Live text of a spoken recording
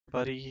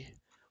everybody.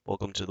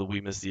 Welcome to the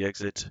We Missed the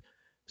Exit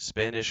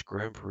Spanish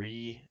Grand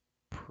Prix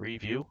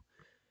preview.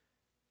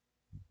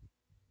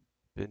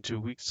 Been 2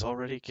 weeks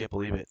already, can't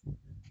believe it.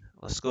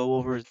 Let's go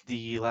over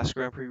the last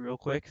Grand Prix real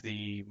quick,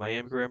 the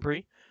Miami Grand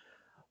Prix.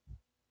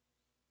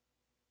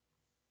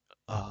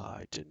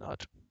 I did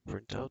not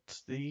print out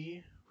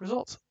the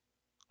results.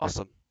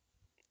 Awesome.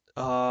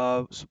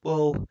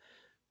 Well,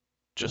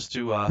 just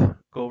to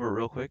go over it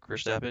real quick,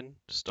 Verstappen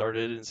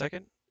started in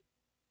second.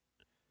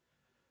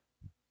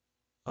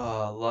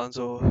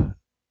 Alonso,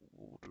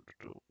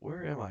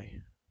 where am I?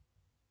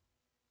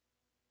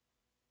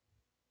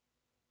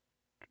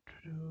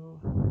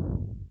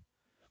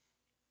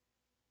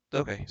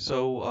 Okay,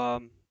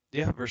 so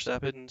yeah,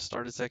 Verstappen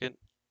started second.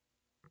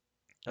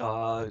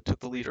 Took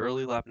the lead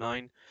early, lap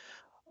 9.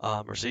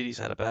 Mercedes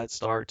had a bad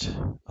start.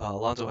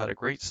 Alonso had a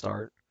great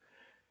start.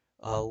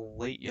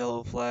 Late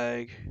yellow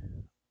flag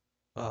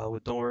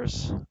with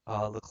Norris.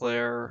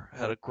 Leclerc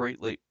had a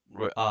great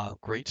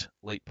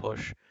late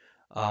push.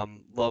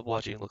 Love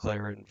watching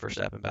Leclerc and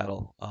Verstappen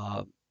battle.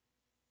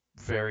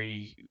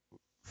 Very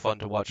fun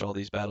to watch all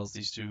these battles.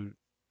 These two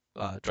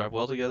drive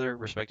well together,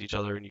 respect each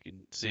other, and you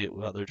can see it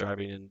while they're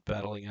driving and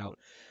battling out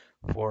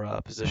for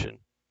position.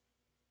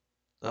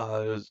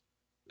 It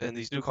and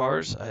these new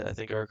cars, I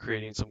think, are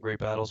creating some great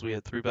battles. We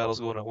had three battles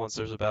going at once.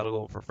 There's a battle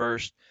going for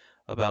first,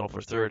 a battle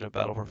for third, and a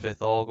battle for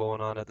fifth, all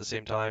going on at the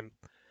same time.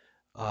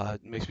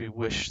 It makes me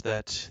wish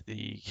that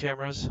the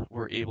cameras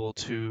were able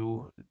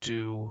to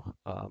do,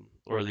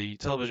 or the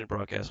television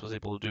broadcast was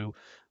able to do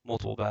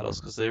multiple battles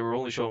because they were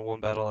only showing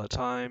one battle at a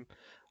time.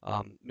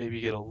 Maybe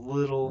get a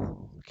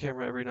little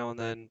camera every now and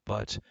then,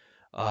 but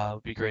it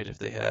would be great if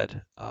they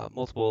had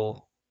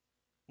multiple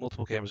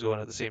cameras going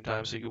at the same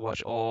time so you could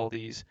watch all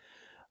these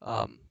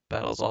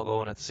battles all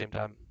going at the same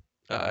time.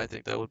 I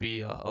think that would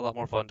be a lot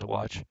more fun to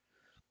watch.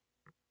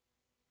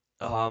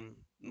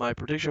 My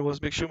prediction was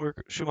Mick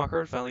Schumacher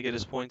would finally get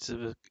his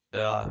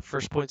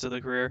first points of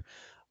the career,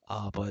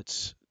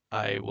 but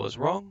I was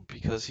wrong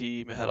because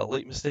he had a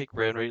late mistake,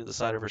 ran right into the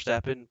side of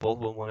Verstappen. Both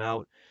of them went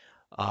out.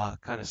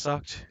 Kind of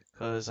sucked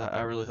because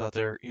I really thought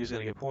he was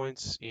going to get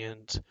points,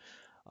 and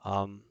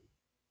um,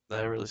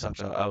 that really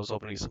sucked. I was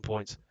hoping to get some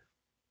points.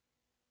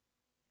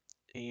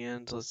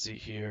 And let's see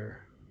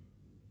here.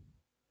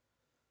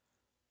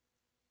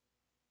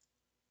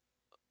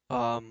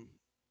 Um,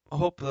 I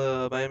hope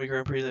the Miami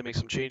Grand Prix they make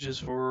some changes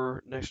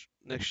for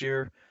next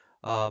year.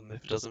 If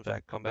it does in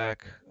fact come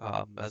back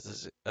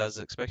as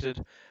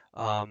expected,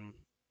 um,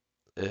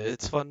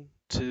 it's fun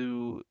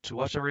to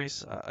watch a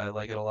race. I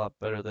like it a lot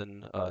better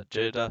than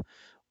Jeddah,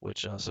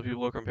 which some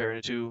people are comparing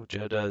it to.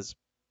 Jeddah is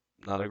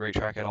not a great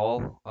track at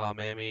all.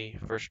 Miami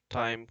first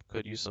time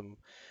could use some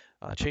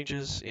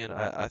changes, and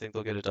I think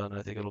they'll get it done.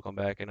 I think it'll come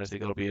back, and I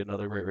think it'll be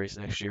another great race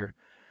next year.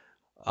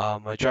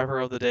 My driver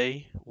of the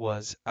day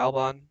was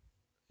Albon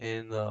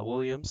in the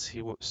Williams.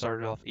 He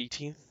started off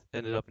 18th,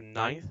 ended up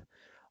ninth.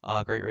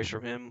 Great race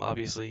from him.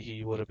 Obviously,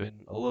 he would have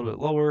been a little bit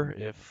lower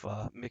if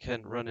Mick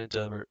hadn't run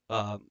into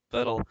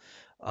Vettel.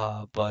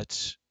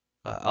 But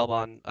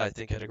Albon, I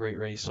think, had a great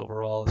race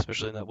overall,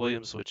 especially in that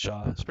Williams, which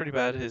is pretty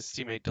bad. His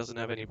teammate doesn't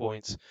have any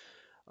points.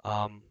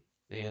 Um,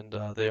 and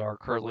they are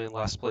currently in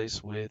last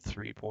place with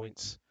 3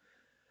 points,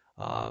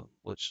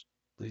 which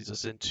leads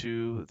us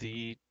into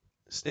the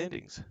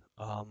standings.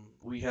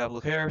 We have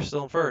Leclerc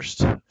still in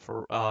first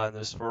for in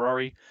this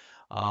Ferrari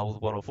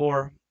with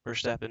 104.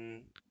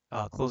 Verstappen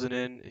closing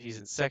in. He's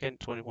in second,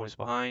 20 points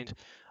behind,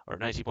 or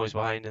 19 points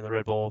behind in the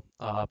Red Bull.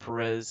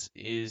 Perez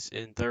is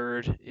in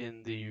third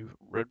in the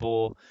Red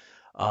Bull.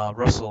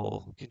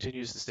 Russell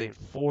continues to stay in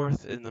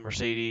fourth in the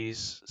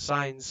Mercedes.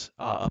 Sainz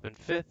up in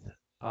fifth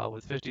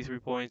with 53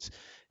 points.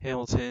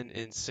 Hamilton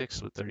in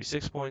sixth with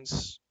 36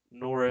 points.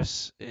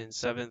 Norris in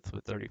seventh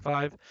with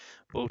 35.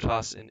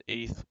 Bottas in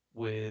eighth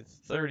with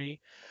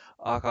 30.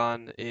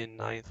 Ocon in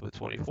ninth with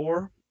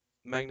 24.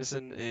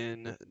 Magnussen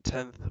in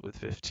 10th with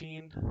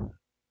 15.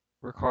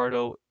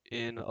 Ricardo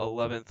in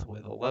 11th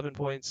with 11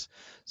 points.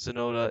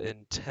 Sonoda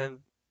in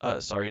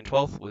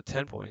 12th with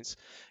 10 points.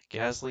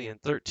 Gasly in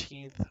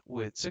 13th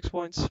with 6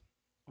 points.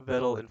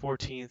 Vettel in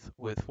 14th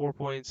with 4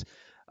 points.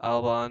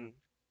 Albon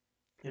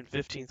in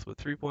 15th with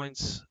 3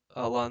 points.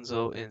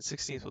 Alonso in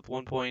 16th with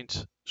 1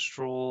 point.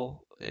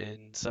 Stroll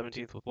in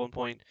 17th with 1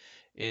 point.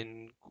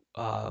 In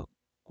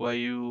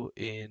Guayu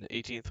in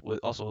 18th with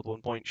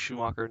 1 point.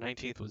 Schumacher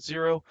 19th with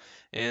 0.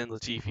 And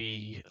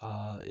Latifi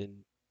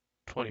in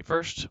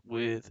 21st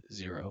with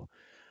 0.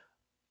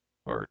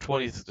 Or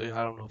 20th,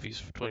 I don't know if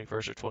he's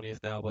 21st or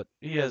 20th now, but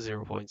he has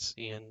 0 points.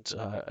 And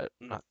I'm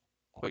not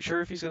quite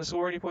sure if he's going to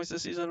score any points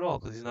this season at all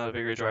because he's not a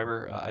very good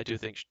driver. I do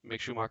think Mick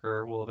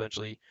Schumacher will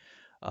eventually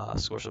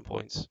score some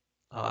points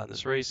in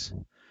this race.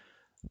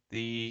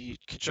 The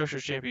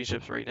Constructors'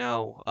 Championships right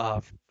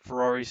now,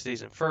 Ferrari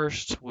stays in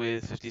first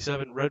with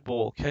 57, Red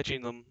Bull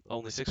catching them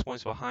only 6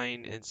 points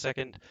behind in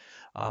second,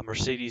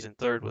 Mercedes in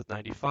third with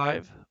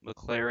 95,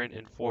 McLaren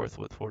in fourth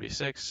with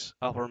 46,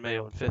 Alfa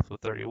Romeo in fifth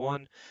with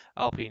 31,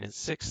 Alpine in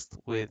sixth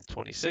with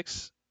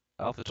 26,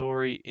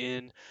 AlphaTauri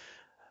in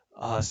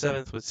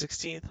Seventh with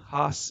 16th,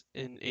 Haas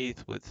in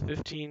eighth with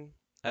 15,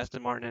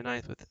 Aston Martin in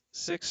ninth with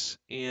 6,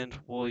 and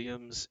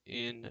Williams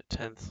in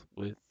 10th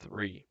with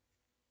 3.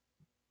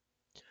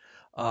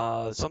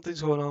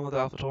 Something's going on with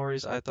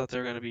AlphaTauris. I thought they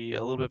were going to be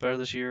a little bit better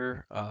this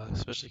year,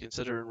 especially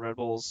considering Red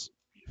Bull's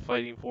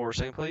fighting for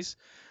second place.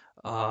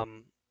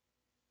 Um,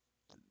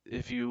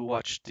 if you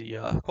watched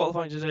the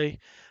qualifying today,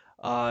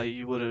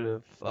 you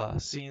would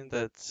have seen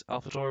that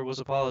AlphaTauri was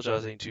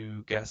apologizing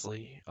to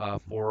Gasly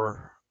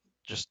for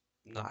just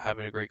not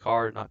having a great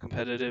car, not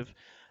competitive.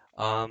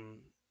 Um,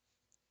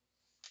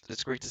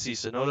 it's great to see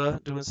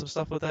Sonoda doing some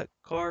stuff with that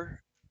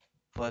car,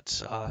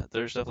 but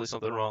there's definitely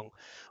something wrong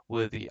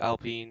with the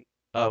Alpine,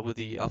 with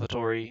the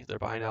AlphaTauri. They're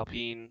behind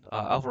Alpine.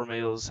 Alfa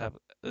Romeo's have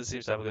it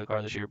seems to have a good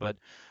car this year, but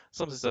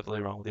something's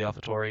definitely wrong with the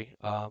AlphaTauri.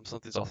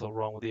 Something's also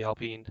wrong with the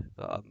Alpine.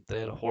 They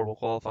had a horrible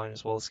qualifying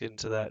as well. Let's get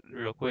into that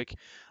real quick.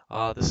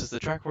 This is the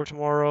track for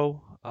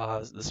tomorrow.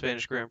 The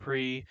Spanish Grand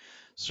Prix,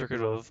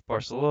 circuit of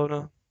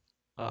Barcelona.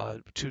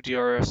 Two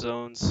DRS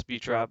zones,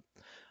 speed trap.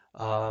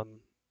 Um,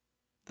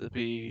 It'll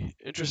be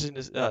interesting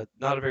to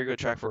not a very good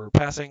track for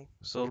passing,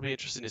 so it'll be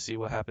interesting to see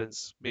what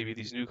happens. Maybe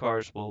these new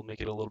cars will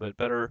make it a little bit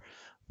better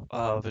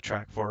of a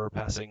track for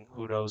passing.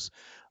 Who knows?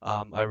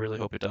 I really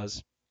hope it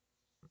does.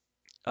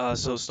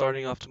 So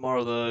starting off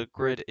tomorrow, the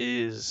grid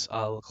is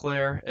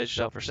Leclerc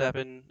edged out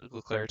Verstappen.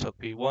 Leclerc took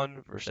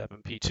P1,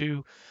 Verstappen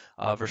P2.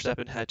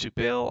 Verstappen had to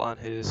bail on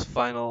his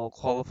final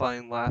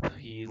qualifying lap.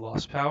 He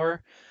lost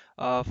power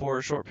for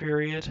a short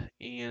period,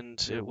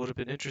 and it would have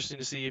been interesting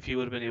to see if he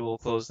would have been able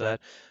to close that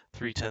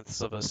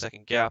 3/10 of a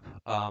second gap.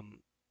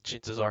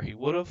 Chances are he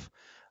would have,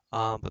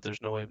 but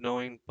there's no way of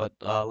knowing. But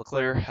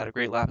Leclerc had a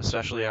great lap,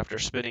 especially after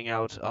spinning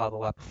out the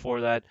lap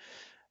before that.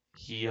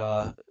 He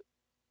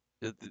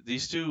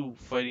these two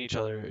fighting each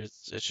other,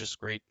 it's just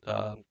great.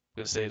 I'm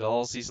gonna say it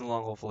all season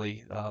long.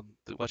 Hopefully,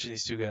 watching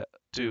these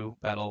two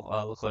battle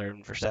Leclerc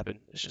and Verstappen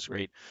is just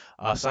great.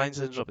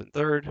 Sainz ended up in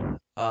third.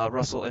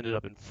 Russell ended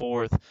up in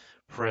fourth.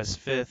 Perez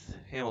fifth.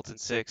 Hamilton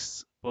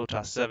sixth.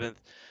 Bottas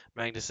seventh.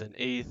 Magnussen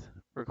eighth.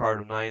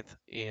 Ricciardo ninth,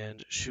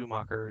 and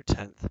Schumacher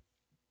 10th.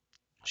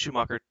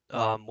 Schumacher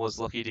was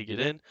lucky to get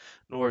in.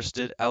 Norris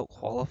did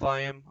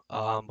out-qualify him,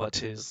 but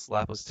his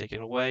lap was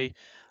taken away.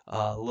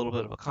 A little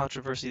bit of a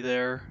controversy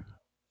there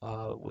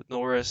with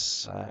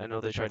Norris. I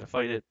know they tried to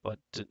fight it, but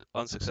did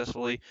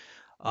unsuccessfully.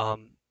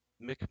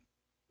 Mick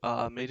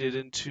made it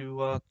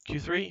into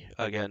Q3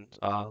 again.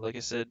 Like I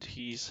said,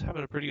 he's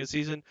having a pretty good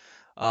season.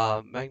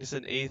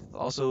 Magnussen 8th,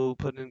 also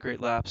putting in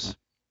great laps.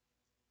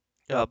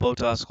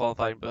 Bottas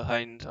qualifying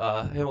behind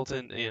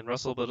Hamilton and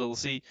Russell, but it'll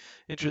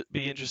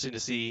be interesting to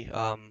see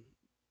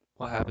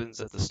what happens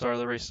at the start of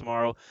the race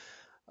tomorrow.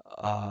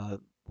 Uh,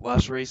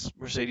 Last race,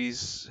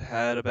 Mercedes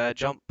had a bad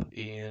jump,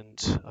 and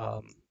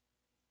so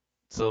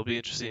it'll be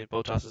interesting if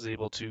Bottas is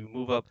able to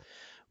move up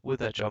with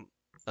that jump.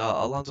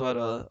 Alonso had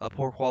a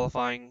poor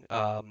qualifying.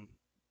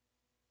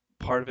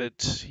 Part of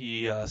it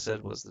he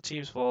said was the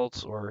team's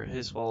fault or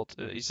his fault.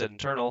 He said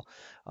internal,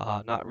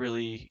 not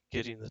really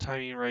getting the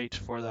timing right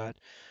for that.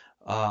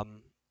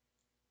 Um,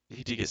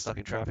 he did get stuck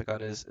in traffic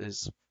on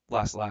his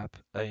last lap,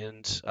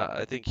 and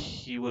I think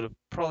he would have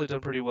probably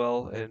done pretty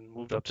well and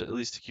moved up to at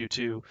least to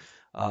Q2.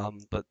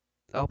 But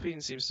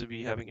Alpine seems to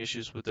be having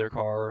issues with their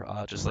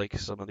car, just like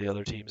some of the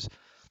other teams.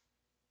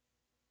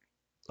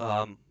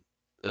 Um,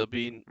 it'll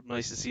be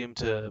nice to see him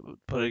to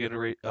put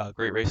in a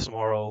great race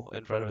tomorrow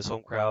in front of his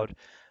home crowd,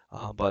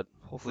 but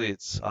hopefully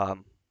it's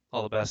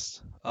all the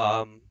best.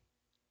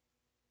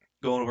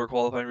 Going over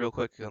qualifying real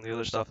quick on the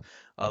other stuff,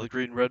 the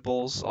Green Red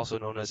Bulls, also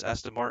known as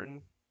Aston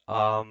Martin,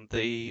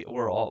 they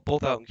were all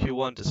both out in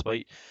Q1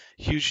 despite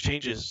huge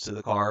changes to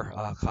the car.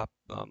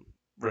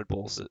 Red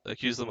Bulls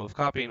accused them of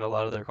copying a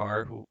lot of their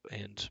car,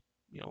 and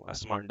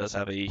Aston Martin does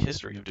have a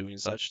history of doing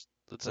such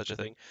a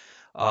thing.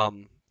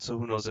 So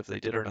who knows if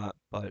they did or not?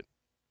 But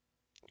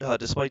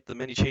despite the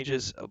many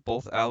changes,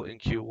 both out in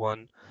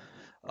Q1.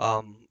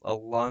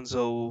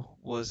 Alonso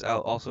was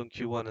out also in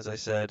Q1, as I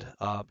said.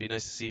 Be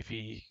nice to see if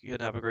he can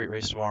have a great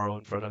race tomorrow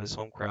in front of his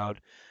home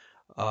crowd.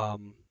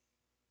 Um,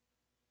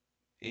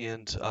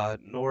 and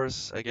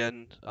Norris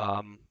again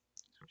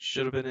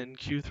should have been in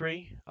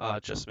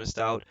Q3, just missed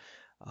out.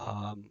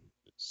 Um,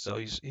 so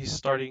he's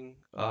starting,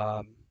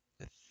 I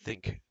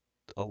think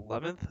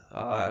 11th.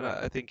 And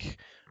I think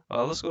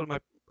let's go to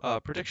my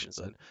predictions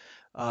then.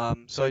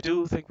 So I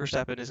do think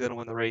Verstappen is going to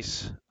win the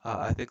race.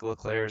 I think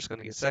Leclerc is going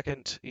to get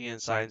second, and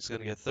Sainz is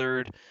going to get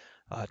third.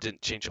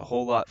 Didn't change a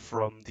whole lot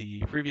from the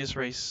previous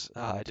race.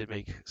 I did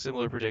make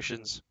similar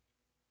predictions,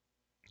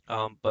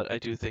 but I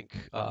do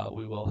think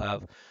we will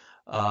have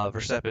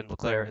Verstappen,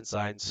 Leclerc, and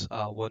Sainz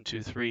 1,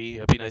 2, 3.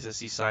 It'd be nice to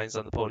see Sainz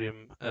on the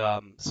podium,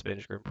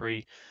 Spanish Grand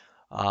Prix,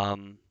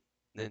 um,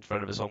 in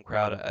front of his home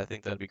crowd. I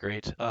think that'd be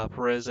great.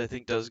 Perez, I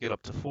think, does get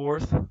up to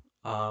fourth.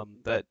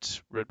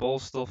 That Red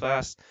Bull's still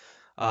fast.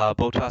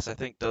 Bottas, I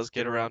think, does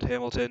get around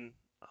Hamilton.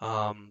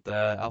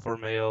 The Alfa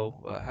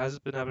Romeo has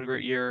been having a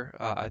great year.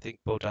 I think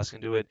Bottas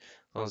can do it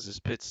as long as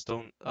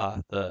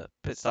the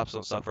pit stops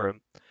don't suffer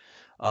him.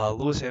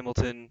 Lewis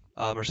Hamilton,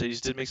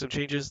 Mercedes did make some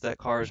changes. That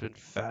car has been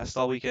fast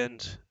all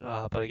weekend,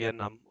 but again,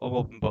 I'm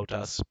hoping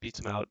Bottas beats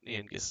him out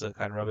and gets to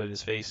kind of rub it in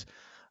his face.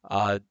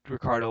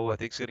 Ricardo, I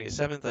think, is going to get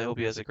seventh. I hope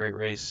he has a great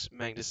race.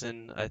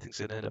 Magnussen, I think, is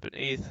going to end up in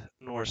eighth.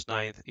 Norris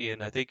ninth.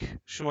 And I think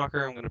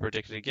Schumacher, I'm going to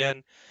predict it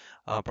again.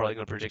 I'm probably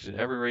going to predict it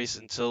every race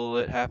until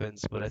it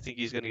happens, but I think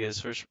he's going to get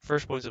his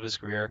first points of his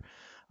career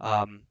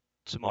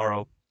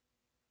tomorrow.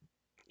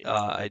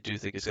 I do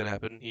think it's going to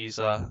happen. He's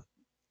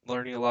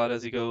learning a lot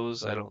as he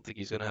goes. I don't think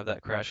he's going to have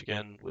that crash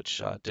again,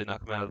 which did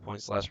not come out of the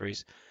points last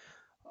race.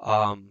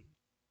 Um,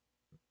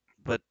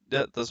 but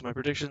those are my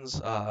predictions.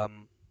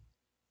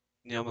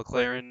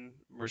 McLaren,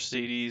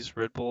 Mercedes,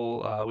 Red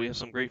Bull. We have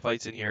some great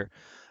fights in here.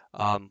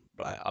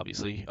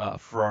 Obviously,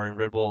 Ferrari and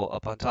Red Bull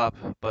up on top,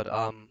 but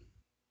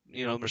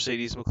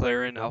Mercedes,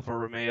 McLaren, Alfa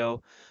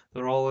Romeo,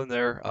 they're all in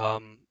there.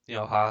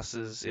 Haas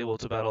is able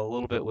to battle a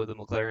little bit with the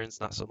McLarens,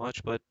 not so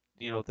much, but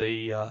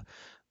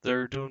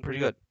they're doing pretty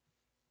good.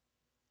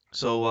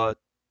 So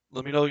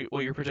let me know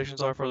what your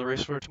predictions are for the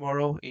race for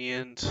tomorrow,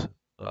 and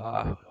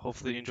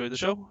hopefully you enjoyed the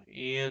show.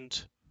 And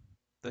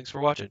thanks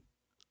for watching.